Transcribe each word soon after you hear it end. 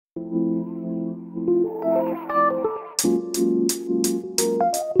Hi,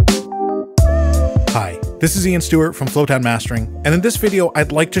 this is Ian Stewart from Flowtown Mastering, and in this video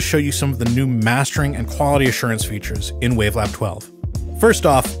I'd like to show you some of the new mastering and quality assurance features in WaveLab 12. First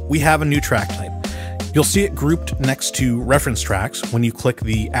off, we have a new track type. You'll see it grouped next to reference tracks when you click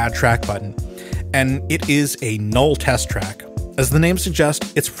the Add Track button, and it is a null test track. As the name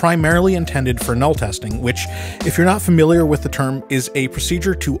suggests, it's primarily intended for null testing, which, if you're not familiar with the term, is a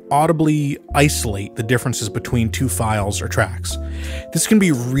procedure to audibly isolate the differences between two files or tracks. This can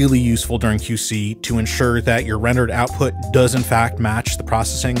be really useful during QC to ensure that your rendered output does in fact match the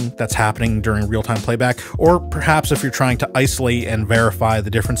processing that's happening during real-time playback, or perhaps if you're trying to isolate and verify the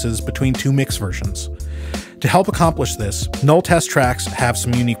differences between two mix versions. To help accomplish this, null test tracks have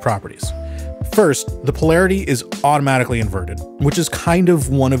some unique properties. First, the polarity is automatically inverted, which is kind of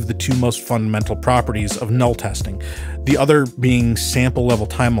one of the two most fundamental properties of null testing, the other being sample level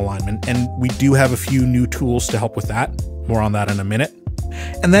time alignment, and we do have a few new tools to help with that. More on that in a minute.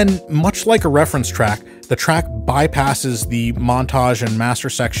 And then, much like a reference track, the track bypasses the montage and master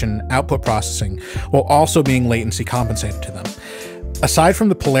section output processing while also being latency compensated to them. Aside from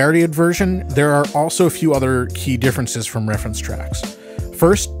the polarity inversion, there are also a few other key differences from reference tracks.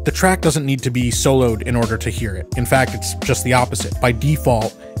 First, the track doesn't need to be soloed in order to hear it. In fact, it's just the opposite. By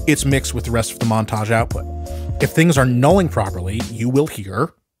default, it's mixed with the rest of the montage output. If things are nulling properly, you will hear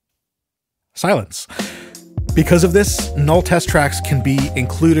silence. Because of this, null test tracks can be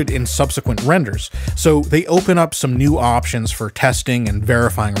included in subsequent renders, so they open up some new options for testing and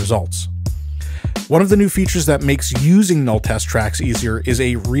verifying results. One of the new features that makes using null test tracks easier is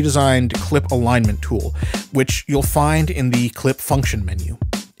a redesigned clip alignment tool, which you'll find in the clip function menu.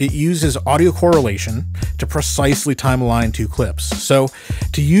 It uses audio correlation to precisely time align two clips. So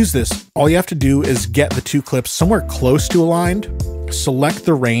to use this, all you have to do is get the two clips somewhere close to aligned, select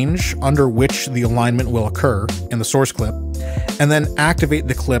the range under which the alignment will occur in the source clip, and then activate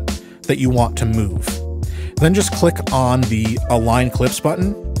the clip that you want to move. Then just click on the Align Clips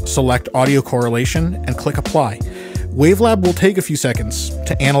button, select Audio Correlation, and click Apply. WaveLab will take a few seconds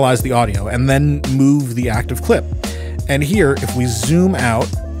to analyze the audio and then move the active clip. And here, if we zoom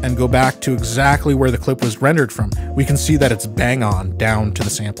out and go back to exactly where the clip was rendered from, we can see that it's bang on down to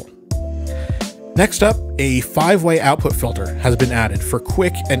the sample. Next up, a 5-way output filter has been added for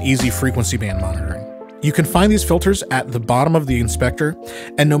quick and easy frequency band monitoring. You can find these filters at the bottom of the inspector,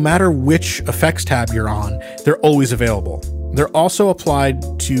 and no matter which effects tab you're on, they're always available. They're also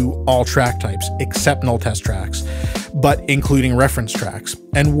applied to all track types except null test tracks, but including reference tracks,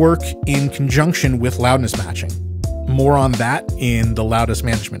 and work in conjunction with loudness matching. More on that in the loudness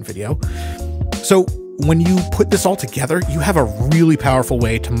management video. So when you put this all together, you have a really powerful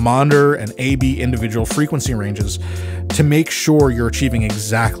way to monitor and A/B individual frequency ranges to make sure you're achieving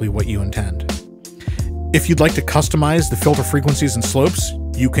exactly what you intend. If you'd like to customize the filter frequencies and slopes,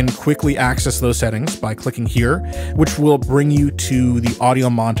 you can quickly access those settings by clicking here, which will bring you to the audio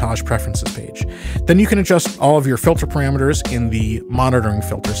montage preferences page. Then you can adjust all of your filter parameters in the monitoring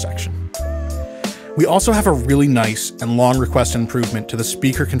filter section. We also have a really nice and long requested improvement to the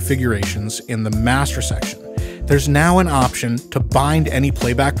speaker configurations in the master section. There's now an option to bind any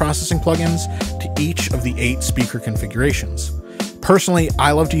playback processing plugins to each of the 8 speaker configurations. Personally,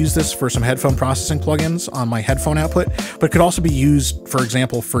 I love to use this for some headphone processing plugins on my headphone output, but it could also be used, for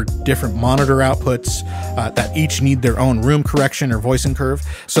example, for different monitor outputs that each need their own room correction or voicing curve.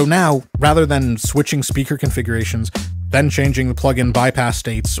 So now, rather than switching speaker configurations, then changing the plugin bypass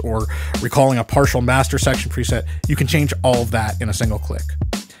states, or recalling a partial master section preset, you can change all of that in a single click.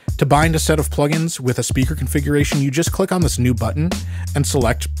 To bind a set of plugins with a speaker configuration, you just click on this new button and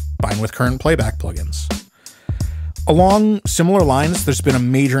select Bind with Current Playback Plugins. Along similar lines, there's been a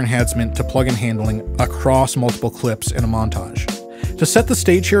major enhancement to plugin handling across multiple clips in a montage. To set the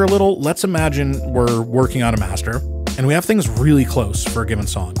stage here a little, let's imagine we're working on a master, and we have things really close for a given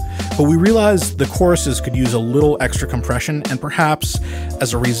song, but we realize the choruses could use a little extra compression and perhaps,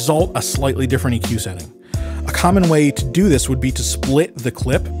 as a result, a slightly different EQ setting. A common way to do this would be to split the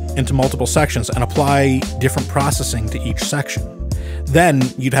clip into multiple sections and apply different processing to each section. Then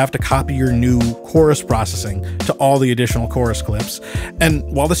you'd have to copy your new chorus processing to all the additional chorus clips. And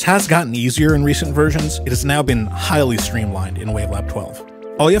while this has gotten easier in recent versions, it has now been highly streamlined in WaveLab 12.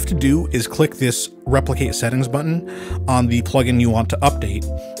 All you have to do is click this Replicate Settings button on the plugin you want to update,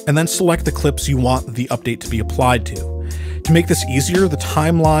 and then select the clips you want the update to be applied to. To make this easier, the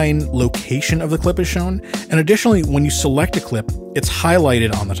timeline location of the clip is shown, and additionally, when you select a clip, it's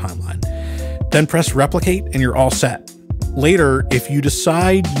highlighted on the timeline. Then press Replicate and you're all set. Later, if you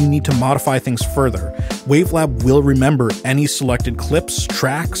decide you need to modify things further, WaveLab will remember any selected clips,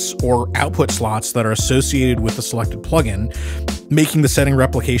 tracks, or output slots that are associated with the selected plugin, making the setting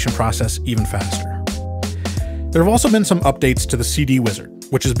replication process even faster. There have also been some updates to the CD wizard,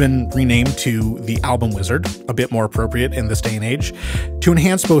 which has been renamed to the album wizard, a bit more appropriate in this day and age, to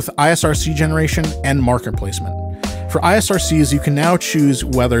enhance both ISRC generation and marker placement. For ISRCs, you can now choose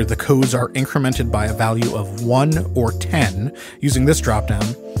whether the codes are incremented by a value of 1 or 10 using this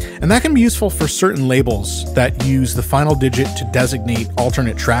dropdown, and that can be useful for certain labels that use the final digit to designate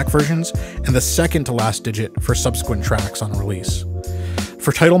alternate track versions and the second to last digit for subsequent tracks on release.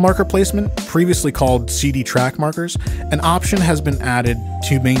 For title marker placement, previously called CD track markers, an option has been added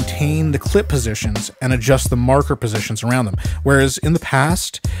to maintain the clip positions and adjust the marker positions around them, whereas in the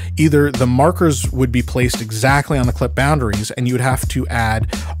past, either the markers would be placed exactly on the clip boundaries and you would have to add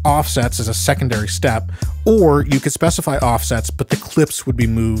offsets as a secondary step, or you could specify offsets but the clips would be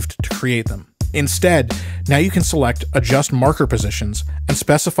moved to create them. Instead, now you can select Adjust Marker Positions and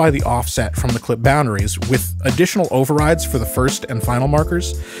specify the offset from the clip boundaries with additional overrides for the first and final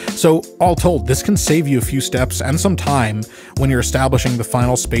markers. So all told, this can save you a few steps and some time when you're establishing the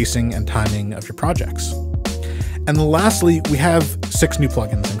final spacing and timing of your projects. And lastly, we have 6 new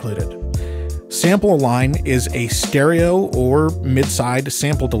plugins included. Sample Align is a stereo or mid-side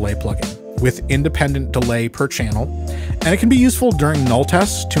sample delay plugin with independent delay per channel, and it can be useful during null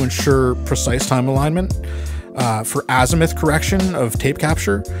tests to ensure precise time alignment, for azimuth correction of tape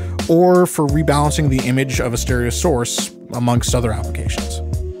capture, or for rebalancing the image of a stereo source, amongst other applications.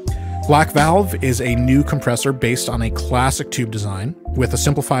 Black Valve is a new compressor based on a classic tube design with a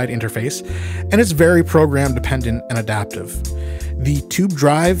simplified interface, and it's very program dependent and adaptive. The tube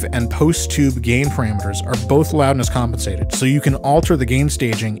drive and post-tube gain parameters are both loudness compensated, so you can alter the gain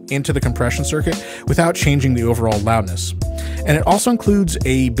staging into the compression circuit without changing the overall loudness. And it also includes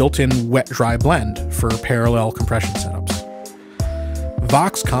a built-in wet-dry blend for parallel compression setups.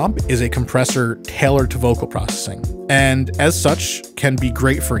 Vox Comp is a compressor tailored to vocal processing, and as such can be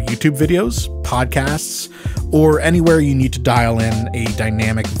great for YouTube videos, podcasts, or anywhere you need to dial in a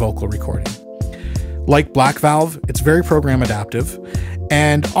dynamic vocal recording. Like Black Valve, it's very program adaptive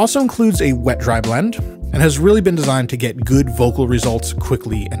and also includes a wet-dry blend and has really been designed to get good vocal results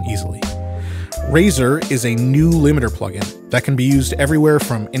quickly and easily. Razor is a new limiter plugin that can be used everywhere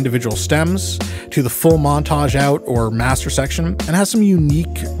from individual stems to the full montage out or master section, and has some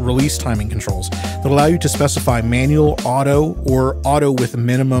unique release timing controls that allow you to specify manual, auto, or auto with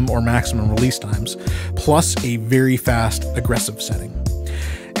minimum or maximum release times, plus a very fast aggressive setting.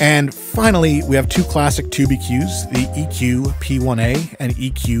 And finally, we have 2 classic tube EQs, the EQ P1A and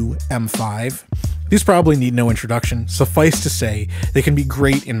EQ M5. These probably need no introduction. Suffice to say, they can be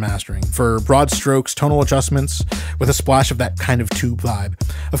great in mastering for broad strokes, tonal adjustments, with a splash of that kind of tube vibe.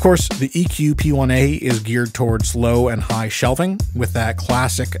 Of course, the EQ P1A is geared towards low and high shelving with that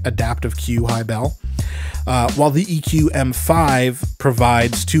classic adaptive Q high bell, while the EQ M5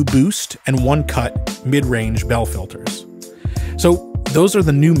 provides 2 boost and 1 cut mid-range bell filters. So those are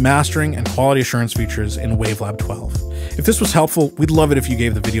the new mastering and quality assurance features in WaveLab 12. If this was helpful, we'd love it if you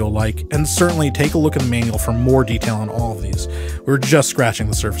gave the video a like, and certainly take a look at the manual for more detail on all of these. We're just scratching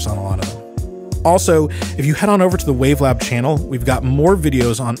the surface on a lot of them. Also, if you head on over to the WaveLab channel, we've got more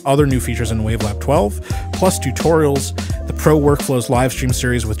videos on other new features in WaveLab 12, plus tutorials, the Pro Workflows livestream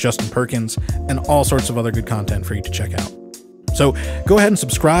series with Justin Perkins, and all sorts of other good content for you to check out. So go ahead and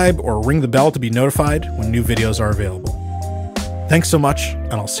subscribe or ring the bell to be notified when new videos are available. Thanks so much,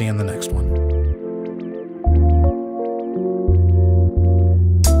 and I'll see you in the next one.